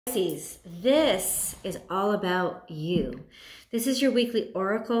Pisces, this is all about you. This is your weekly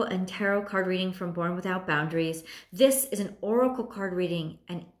oracle and tarot card reading from Born Without Boundaries. This is an oracle card reading,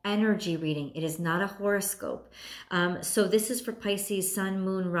 an energy reading. It is not a horoscope. So this is for Pisces, Sun,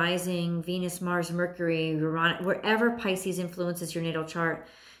 Moon, Rising, Venus, Mars, Mercury, Uranus, wherever Pisces influences your natal chart.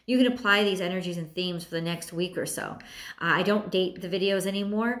 You can apply these energies and themes for the next week or so. I don't date the videos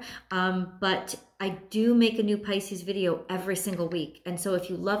anymore, but I do make a new Pisces video every single week. And so if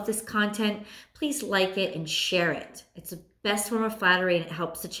you love this content, please like it and share it. It's the best form of flattery and it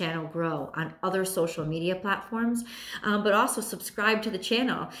helps the channel grow on other social media platforms. But also subscribe to the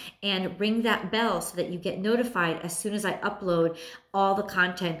channel and ring that bell so that you get notified as soon as I upload all the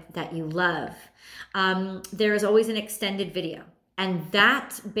content that you love. There is always an extended video. And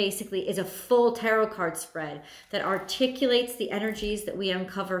that basically is a full tarot card spread that articulates the energies that we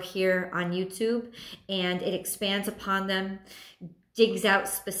uncover here on YouTube, and it expands upon them, digs out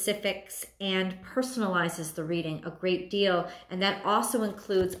specifics, and personalizes the reading a great deal. And that also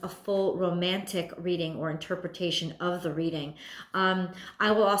includes a full romantic reading or interpretation of the reading. I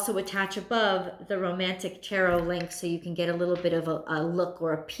will also attach above the romantic tarot link so you can get a little bit of a look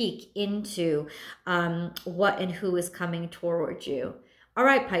or a peek into what and who is coming towards you. All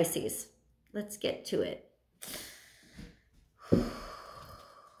right, Pisces, let's get to it.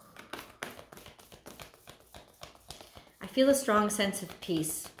 I feel a strong sense of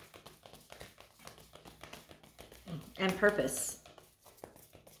peace and purpose.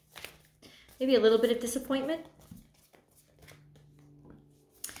 Maybe a little bit of disappointment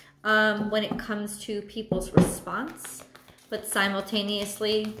when it comes to people's response, but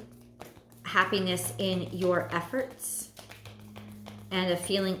simultaneously happiness in your efforts and a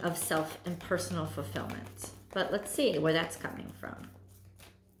feeling of self and personal fulfillment. But let's see where that's coming from.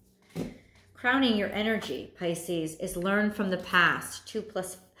 Crowning your energy, Pisces, is learn from the past. 2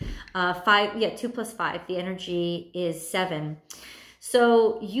 plus 5. Yeah, 2 plus 5. The energy is 7.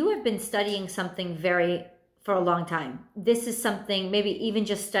 So you have been studying something for a long time. This is something, maybe even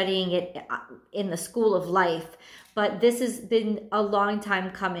just studying it in the school of life, but this has been a long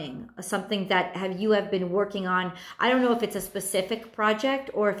time coming, something that you have been working on. I don't know if it's a specific project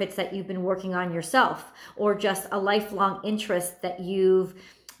or if it's that you've been working on yourself or just a lifelong interest that you've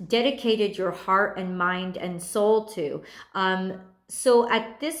dedicated your heart and mind and soul to. So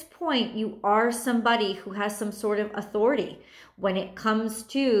at this point, you are somebody who has some sort of authority when it comes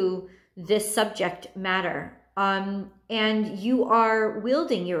to this subject matter. And you are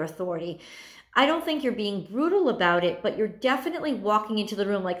wielding your authority. I don't think you're being brutal about it, but you're definitely walking into the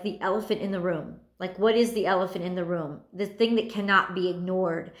room like the elephant in the room. Like, what is the elephant in the room? The thing that cannot be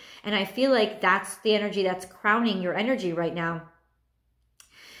ignored. And I feel like that's the energy that's crowning your energy right now.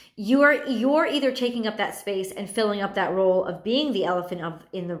 You're either taking up that space and filling up that role of being the elephant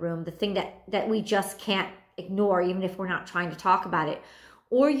in the room, the thing that we just can't ignore, even if we're not trying to talk about it,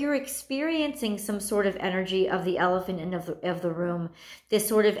 or you're experiencing some sort of energy of the elephant in of the room, this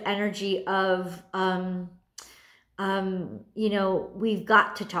sort of energy of, you know, we've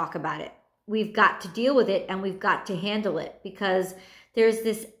got to talk about it. We've got to deal with it and we've got to handle it, because there's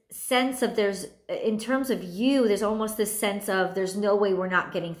this sense of in terms of you, there's almost this sense of there's no way we're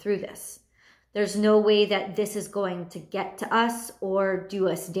not getting through this. There's no way that this is going to get to us or do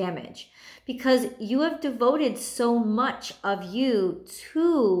us damage, because you have devoted so much of you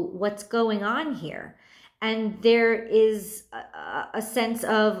to what's going on here. And there is a sense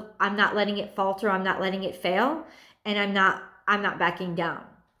of, I'm not letting it falter. I'm not letting it fail. And I'm not backing down.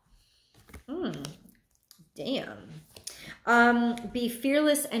 Damn. Be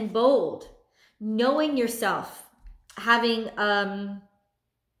fearless and bold, knowing yourself, having a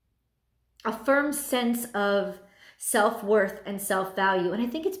firm sense of self-worth and self-value. And I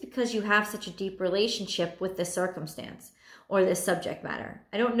think it's because you have such a deep relationship with this circumstance or this subject matter.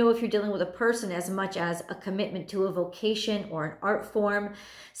 I don't know if you're dealing with a person as much as a commitment to a vocation or an art form,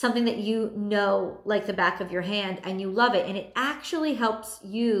 something that you know like the back of your hand and you love it. And it actually helps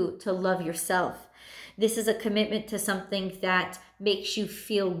you to love yourself. This is a commitment to something that makes you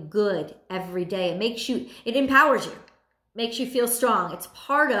feel good every day. It empowers you, makes you feel strong. It's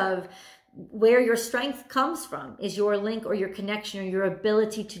part of where your strength comes from, is your link or your connection or your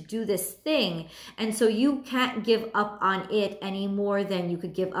ability to do this thing. And so you can't give up on it any more than you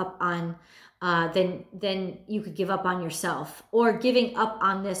could give up on then you could give up on yourself. Or giving up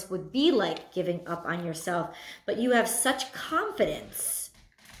on this would be like giving up on yourself. But you have such confidence,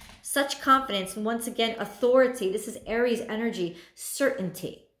 and once again, authority. This is Aries energy,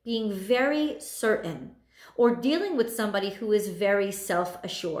 certainty, being very certain, or dealing with somebody who is very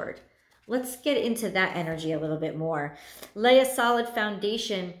self-assured. Let's get into that energy a little bit more. Lay a solid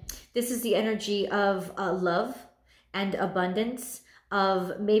foundation. This is the energy of love and abundance,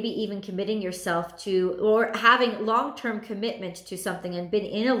 of maybe even committing yourself to, or having long-term commitment to something and been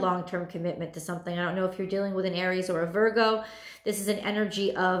in a long-term commitment to something. I don't know if you're dealing with an Aries or a Virgo. This is an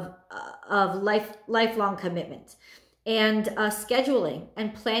energy of lifelong commitment and scheduling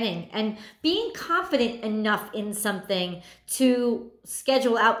and planning and being confident enough in something to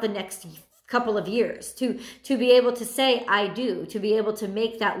schedule out the next couple of years, to be able to say, I do, to be able to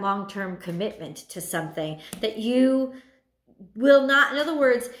make that long-term commitment to something that you will not, in other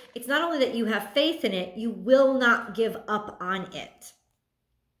words, it's not only that you have faith in it, you will not give up on it.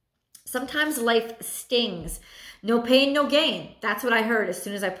 Sometimes life stings. No pain, no gain. That's what I heard as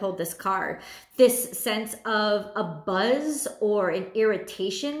soon as I pulled this card. This sense of a buzz or an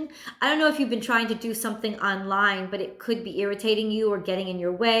irritation. I don't know if you've been trying to do something online, but it could be irritating you or getting in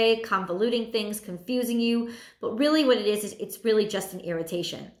your way, convoluting things, confusing you. But really what it is it's really just an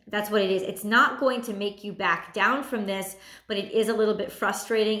irritation. That's what it is. It's not going to make you back down from this, but it is a little bit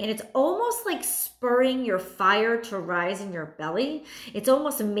frustrating. And it's almost like spurring your fire to rise in your belly. It's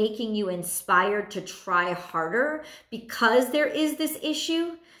almost making you inspired to try harder because there is this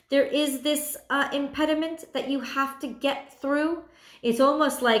issue. There is this impediment that you have to get through. It's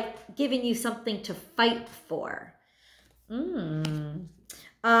almost like giving you something to fight for. And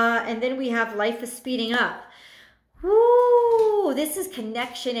then we have life is speeding up. Ooh, this is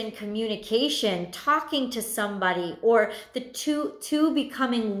connection and communication, talking to somebody, or the two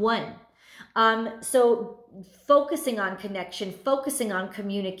becoming one. So focusing on connection, focusing on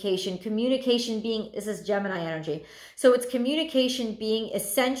communication being, this is Gemini energy. So it's communication being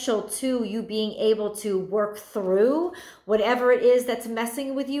essential to you being able to work through whatever it is that's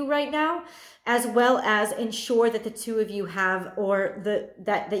messing with you right now, as well as ensure that the two of you have, or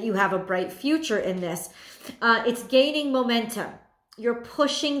that you have a bright future in this. It's gaining momentum. You're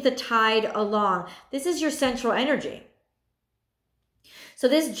pushing the tide along. This is your central energy. So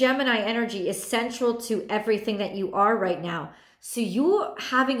this Gemini energy is central to everything that you are right now. So you're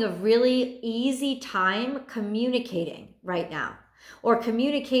having a really easy time communicating right now. Or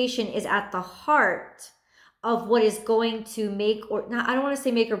communication is at the heart of what is going to make, or not, I don't want to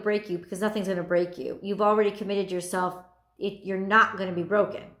say make or break you, because nothing's going to break you. You've already committed yourself. You're not going to be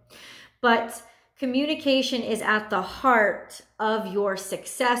broken. But communication is at the heart of your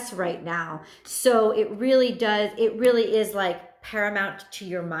success right now. So it really is like paramount to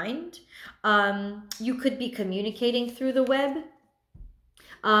your mind. You could be communicating through the web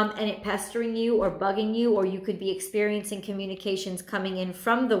and it pestering you or bugging you, or you could be experiencing communications coming in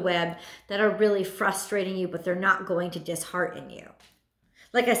from the web that are really frustrating you, but they're not going to dishearten you.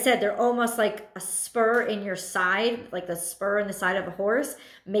 Like I said, they're almost like a spur in your side, like the spur in the side of a horse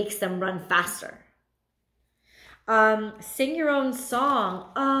makes them run faster. Sing your own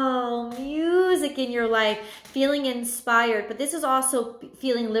song. Oh, music in your life, feeling inspired. But this is also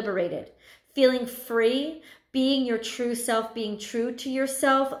feeling liberated, feeling free, being your true self, being true to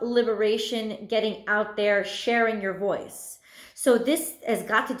yourself, liberation, getting out there, sharing your voice. So this has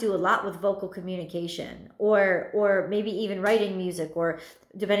got to do a lot with vocal communication, or maybe even writing music, or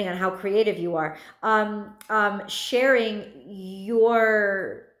depending on how creative you are, sharing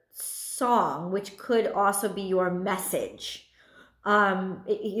your song, which could also be your message.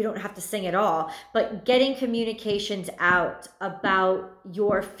 You don't have to sing at all, but getting communications out about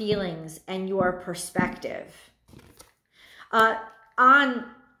your feelings and your perspective on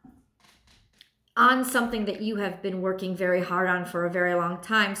something that you have been working very hard on for a very long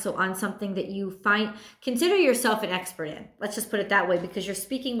time. So on something that you consider yourself an expert in. Let's just put it that way, because you're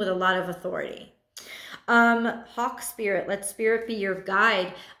speaking with a lot of authority. Hawk spirit, let spirit be your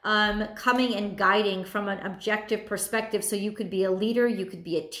guide, coming and guiding from an objective perspective. So you could be a leader, you could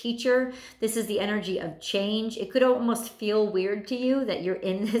be a teacher. This is the energy of change. It could almost feel weird to you that you're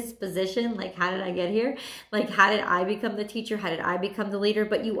in this position. Like, how did I get here? Like, how did I become the teacher? How did I become the leader?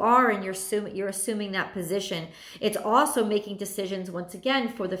 But you are, and you're assuming that position. It's also making decisions, once again,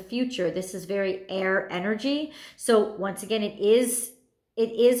 for the future. This is very air energy. So once again, it is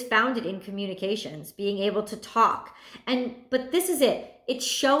founded in communications, being able to talk. But this is it. It's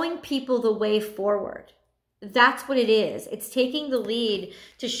showing people the way forward. That's what it is. It's taking the lead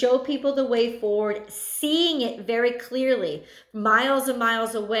to show people the way forward, seeing it very clearly, miles and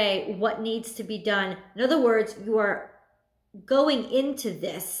miles away, what needs to be done. In other words, you are going into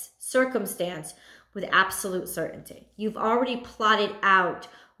this circumstance with absolute certainty. You've already plotted out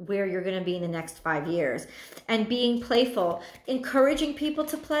where you're going to be in the next 5 years, and being playful, encouraging people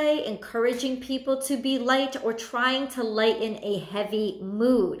to play, encouraging people to be light, or trying to lighten a heavy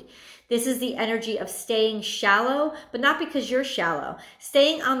mood. This is the energy of staying shallow, but not because you're shallow.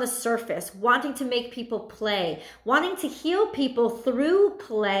 Staying on the surface, wanting to make people play, wanting to heal people through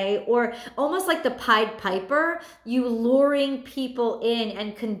play, or almost like the Pied Piper, you luring people in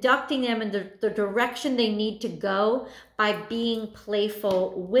and conducting them in the direction they need to go by being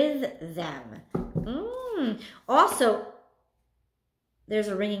playful with them. Also, there's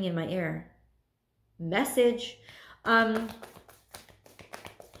a ringing in my ear. Message.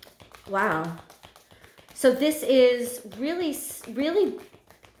 Wow. So this is really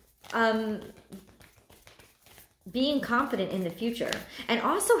being confident in the future, and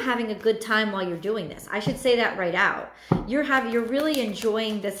also having a good time while you're doing this. I should say that right out. You're really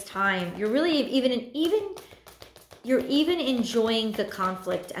enjoying this time. You're really you're even enjoying the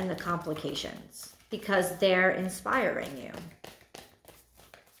conflict and the complications because they're inspiring you.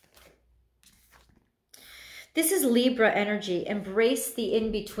 This is Libra energy. Embrace the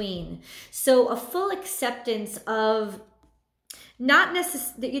in-between. So a full acceptance of not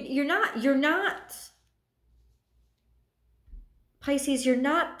necessarily, you're not, Pisces, you're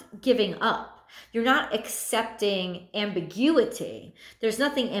not giving up. You're not accepting ambiguity. There's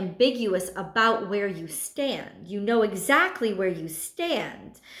nothing ambiguous about where you stand. You know exactly where you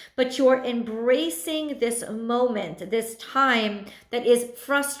stand, but you're embracing this moment, this time that is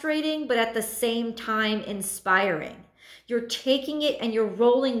frustrating, but at the same time inspiring. You're taking it and you're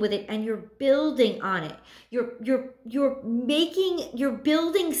rolling with it and you're building on it. You're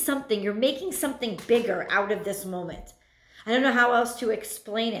building something. You're making something bigger out of this moment. I don't know how else to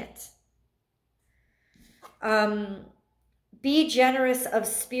explain it. Be generous of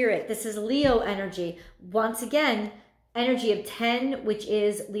spirit. This is Leo energy. Once again, energy of 10, which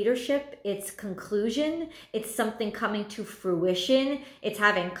is leadership. It's conclusion. It's something coming to fruition. It's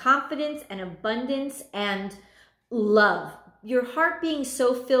having confidence and abundance and love. Your heart being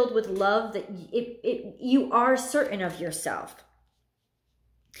so filled with love that you are certain of yourself.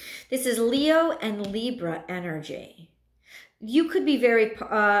 This is Leo and Libra energy. You could be very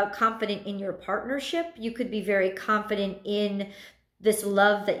confident in your partnership. You could be very confident in this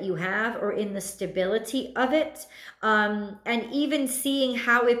love that you have or in the stability of it. And even seeing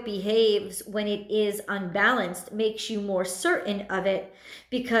how it behaves when it is unbalanced makes you more certain of it,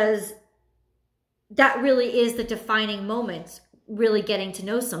 because that really is the defining moment. Really getting to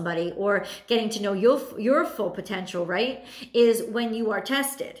know somebody or getting to know your full potential, right? Is when you are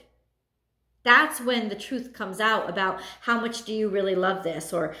tested. That's when the truth comes out about how much do you really love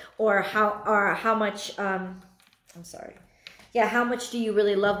this, or how much how much do you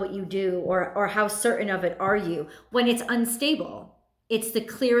really love what you do, or how certain of it are you. When it's unstable, it's the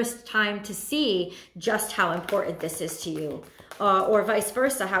clearest time to see just how important this is to you, or vice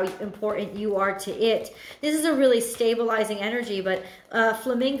versa, how important you are to it. This is a really stabilizing energy, but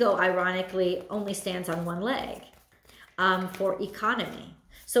flamingo ironically only stands on one leg for economy.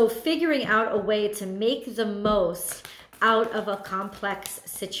 So figuring out a way to make the most out of a complex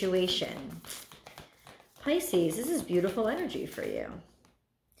situation. Pisces, this is beautiful energy for you.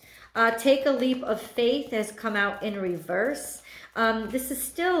 Take a leap of faith has come out in reverse. This is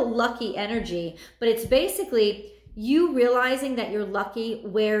still lucky energy, but it's basically you realizing that you're lucky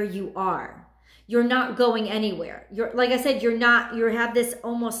where you are. You're not going anywhere. You're, like I said, you have this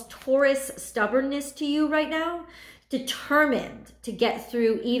almost Taurus stubbornness to you right now. Determined to get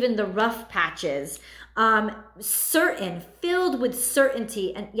through even the rough patches, certain, filled with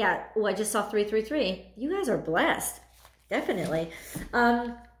certainty. And yeah, oh, I just saw 333. You guys are blessed, definitely.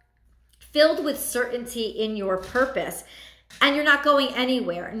 Filled with certainty in your purpose, and you're not going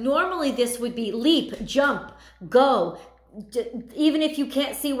anywhere. Normally this would be leap, jump, go, even if you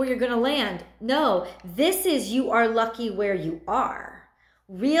can't see where you're going to land. No, this is you are lucky where you are.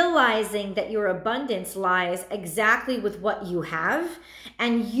 Realizing that your abundance lies exactly with what you have,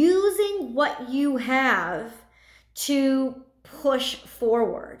 and using what you have to push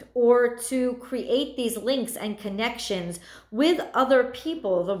forward or to create these links and connections with other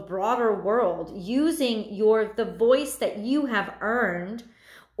people, the broader world, using the voice that you have earned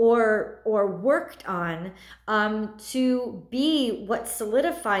or worked on to be what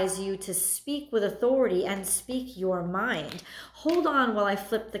solidifies you to speak with authority and speak your mind. Hold on while I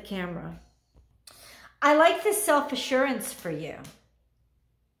flip the camera. I like this self-assurance for you.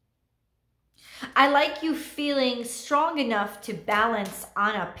 I like you feeling strong enough to balance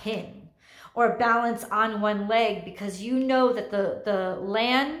on a pin or balance on one leg, because you know that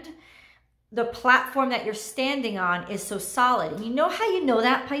the platform that you're standing on is so solid. And you know how you know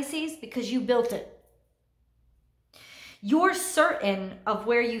that, Pisces? Because you built it. You're certain of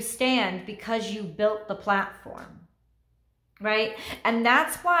where you stand because you built the platform. right? And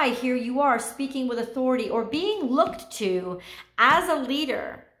that's why here you are speaking with authority or being looked to as a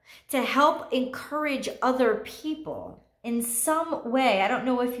leader to help encourage other people in some way. I don't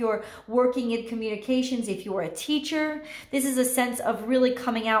know if you're working in communications, if you're a teacher. This is a sense of really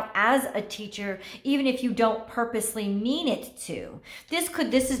coming out as a teacher, even if you don't purposely mean it to.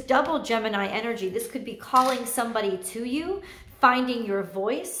 This is double Gemini energy. This could be calling somebody to you, finding your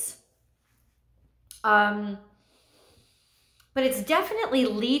voice. But it's definitely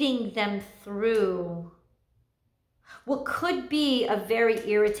leading them through what could be a very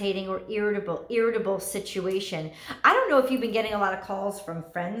irritating or irritable situation. I don't know if you've been getting a lot of calls from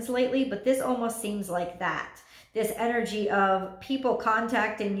friends lately, but this almost seems like that. This energy of people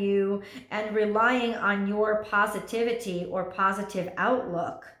contacting you and relying on your positivity or positive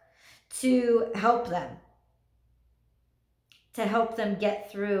outlook to help them. To help them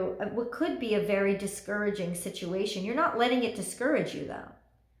get through what could be a very discouraging situation. You're not letting it discourage you, though.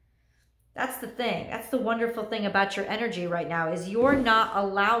 That's the thing. That's the wonderful thing about your energy right now, is you're not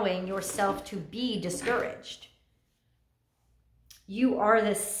allowing yourself to be discouraged. You are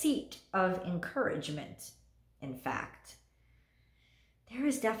the seat of encouragement, in fact. There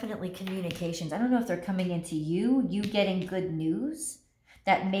is definitely communications. I don't know if they're coming into you getting good news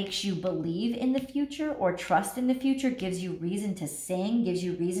that makes you believe in the future or trust in the future, gives you reason to sing, gives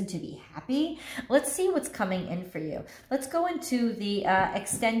you reason to be happy. Let's see what's coming in for you. Let's go into the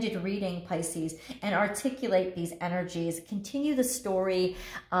extended reading, Pisces, and articulate these energies. Continue the story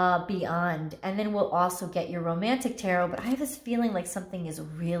beyond, and then we'll also get your romantic tarot. But I have this feeling like something is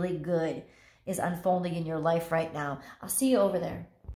really good is unfolding in your life right now. I'll see you over there.